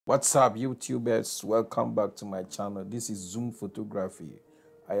What's up, YouTubers? Welcome back to my channel. This is Zoom Photography.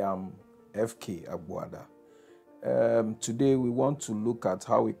 I am FK Abuada. Today we want to look at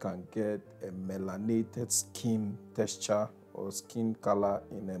how we can get a melanated skin texture or skin color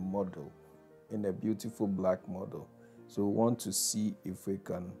in a model, in a beautiful black model. So we want to see if we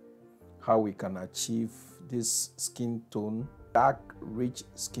can, how we can achieve this skin tone, dark, rich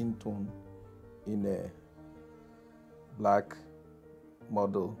skin tone in a black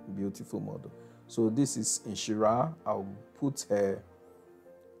model, beautiful model. So this is Nhyira. I'll put her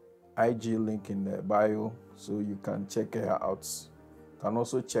IG link in the bio so you can check her out. You can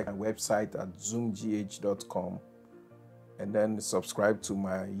also check my website at zoomgh.com and then subscribe to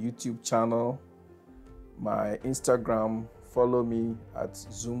my YouTube channel, my Instagram. Follow me at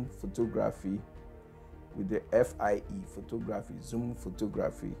Zoom Photography with the FIE photography, Zoom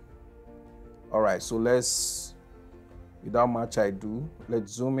Photography. All right, so without much ado,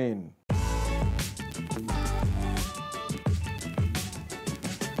 let's zoom in.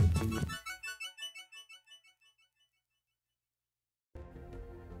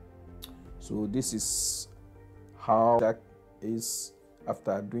 So this is how that is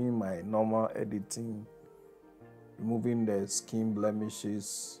after doing my normal editing, removing the skin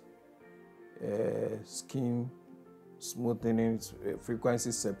blemishes, skin smoothening,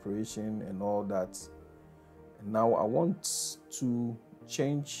 frequency separation and all that. And now I want to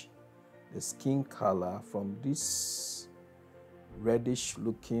change the skin color from this reddish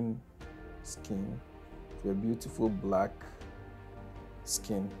looking skin to a beautiful black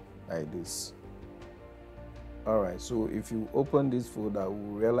skin like this. All right, so if you open this folder, you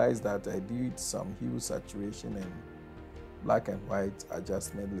will realize that I did some hue saturation and black and white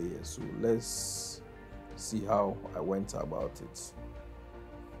adjustment layers. So let's see how I went about it.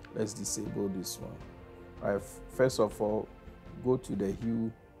 Let's disable this one. All right, first of all, go to the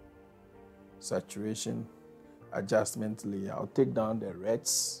hue saturation adjustment layer. I'll take down the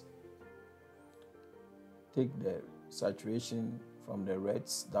reds. Take the saturation from the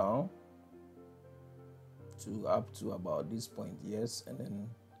reds down to up to about this point, yes, and then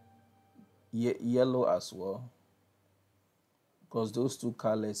yellow as well, because those two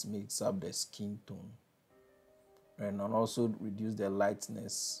colors makes up the skin tone, and also reduce the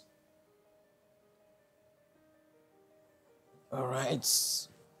lightness. All right,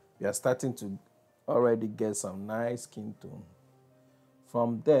 we are starting to already get some nice skin tone.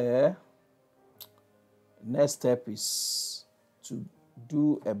 From there, next step is to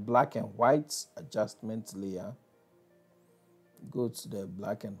do a black and white adjustment layer. Go to the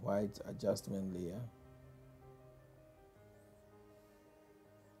black and white adjustment layer.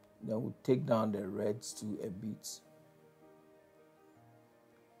 Then we'll take down the reds to a bit.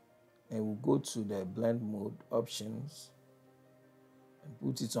 And we'll go to the blend mode options and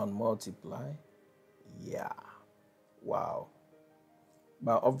put it on multiply. Yeah, wow.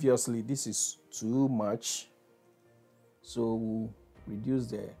 But obviously this is too much, so we'll reduce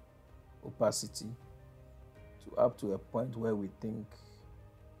the opacity to up to a point where we think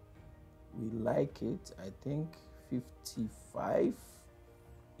we like it. I think 55.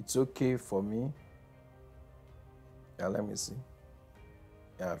 It's okay for me. Yeah, let me see.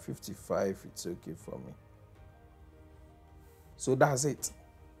 Yeah, 55, it's okay for me. So that's it.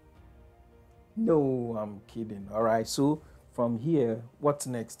 No, I'm kidding. All right, so from here, what's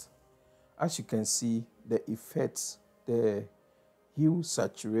next? As you can see, the effects, the hue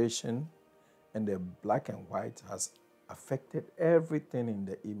saturation and the black and white has affected everything in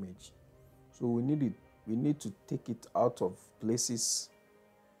the image. So we need to take it out of places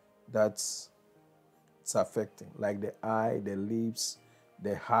that it's affecting, like the eye, the lips,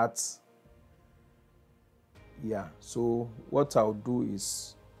 the heart. Yeah, so what I'll do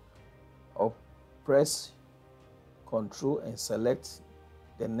is I'll press Control and select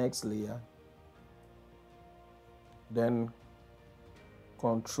the next layer, then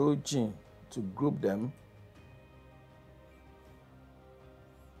Control G to group them.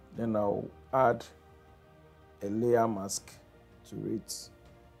 Then I'll add a layer mask to it.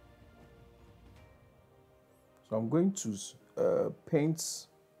 So I'm going to paint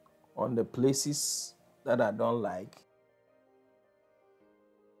on the places that I don't like.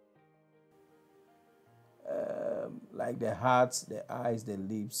 Like the heart, the eyes, the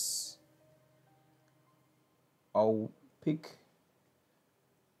lips. I'll pick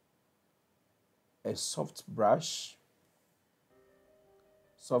a soft brush,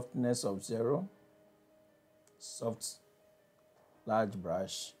 softness of 0, soft, large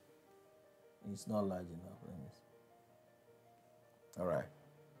brush. It's not large enough. Let me see. All right.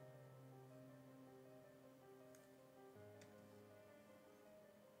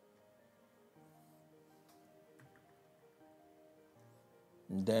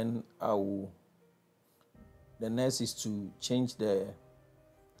 And then the next is to change the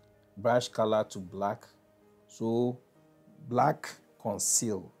brush color to black. So black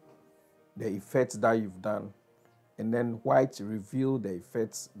conceal the effect that you've done, and then white reveal the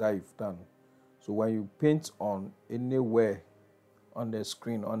effects that you've done. So when you paint on anywhere on the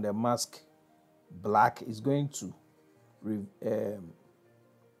screen, on the mask, black is going to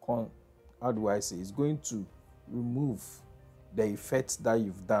how do I say, it's going to remove the effects that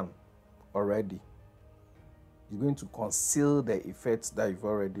you've done already. It's going to conceal the effects that you've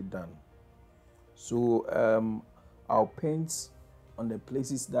already done. So I'll paint on the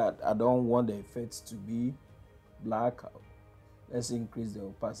places that I don't want the effects to be black. Let's increase the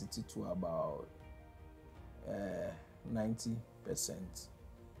opacity to about 90%.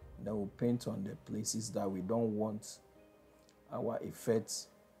 Then we'll paint on the places that we don't want our effects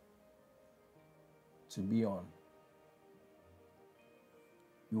to be on.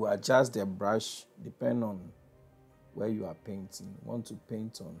 You adjust the brush depending on where you are painting. You want to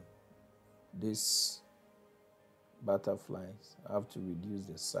paint on this butterflies, I have to reduce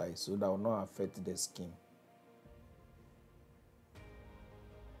the size so that will not affect the skin.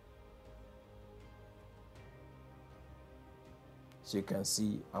 So you can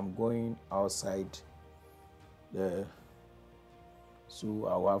see I'm going outside the, so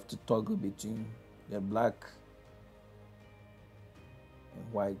I'll have to toggle between the black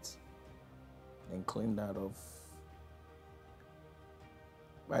and white and clean that off.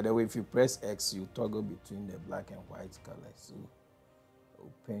 By the way, if you press X, you toggle between the black and white colors. So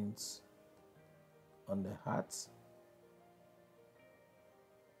I'll paint on the heart.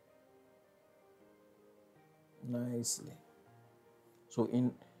 Nicely. So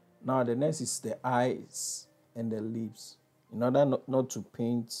now the next is the eyes and the lips. In order not to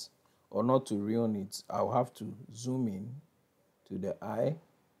paint or not to ruin it, I'll have to zoom in to the eye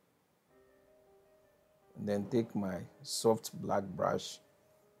and then take my soft black brush,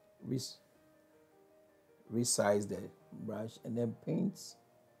 resize the brush and then paint.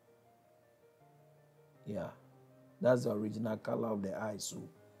 Yeah, that's the original color of the eye, so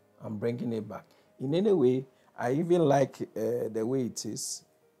I'm bringing it back. In any way, I even like the way it is.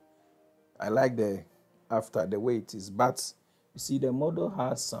 I like the way it is, but you see the model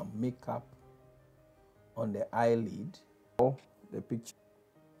has some makeup on the eyelid. The picture,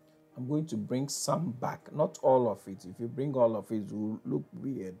 I'm going to bring some back, not all of it. If you bring all of it, it will look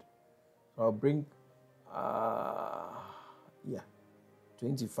weird. So I'll bring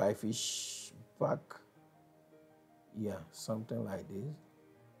 25-ish back. Yeah, something like this.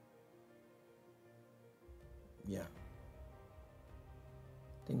 Yeah,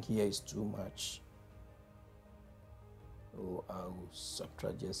 I think here is too much. So I'll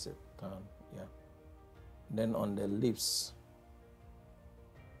subtract just a ton. Yeah. Then on the lips,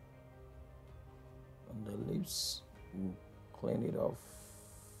 we'll clean it off.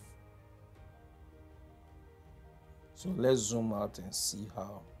 So let's zoom out and see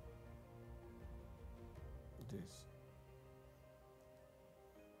how it is.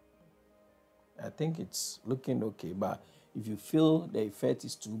 I think it's looking okay, but if you feel the effect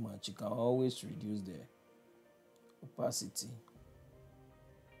is too much, you can always reduce the opacity.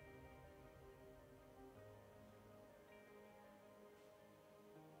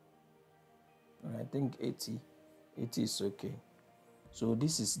 And I think 80 is okay. So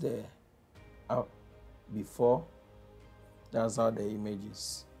this is the before, that's how the image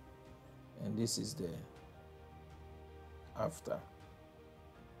is, and this is the after.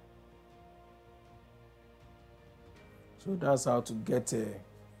 So that's how to get a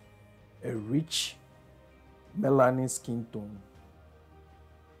rich melanin skin tone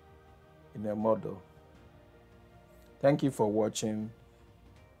in a model. Thank you for watching,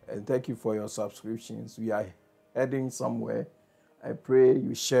 and thank you for your subscriptions. We are heading somewhere. I pray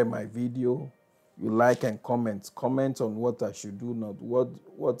you share my video, you like and comment on what I should do, not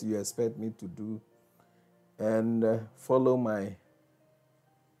what you expect me to do, and follow my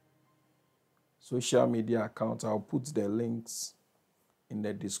social media account. I'll put the links in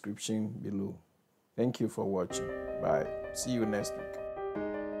the description below. Thank you for watching. Bye. See you next week.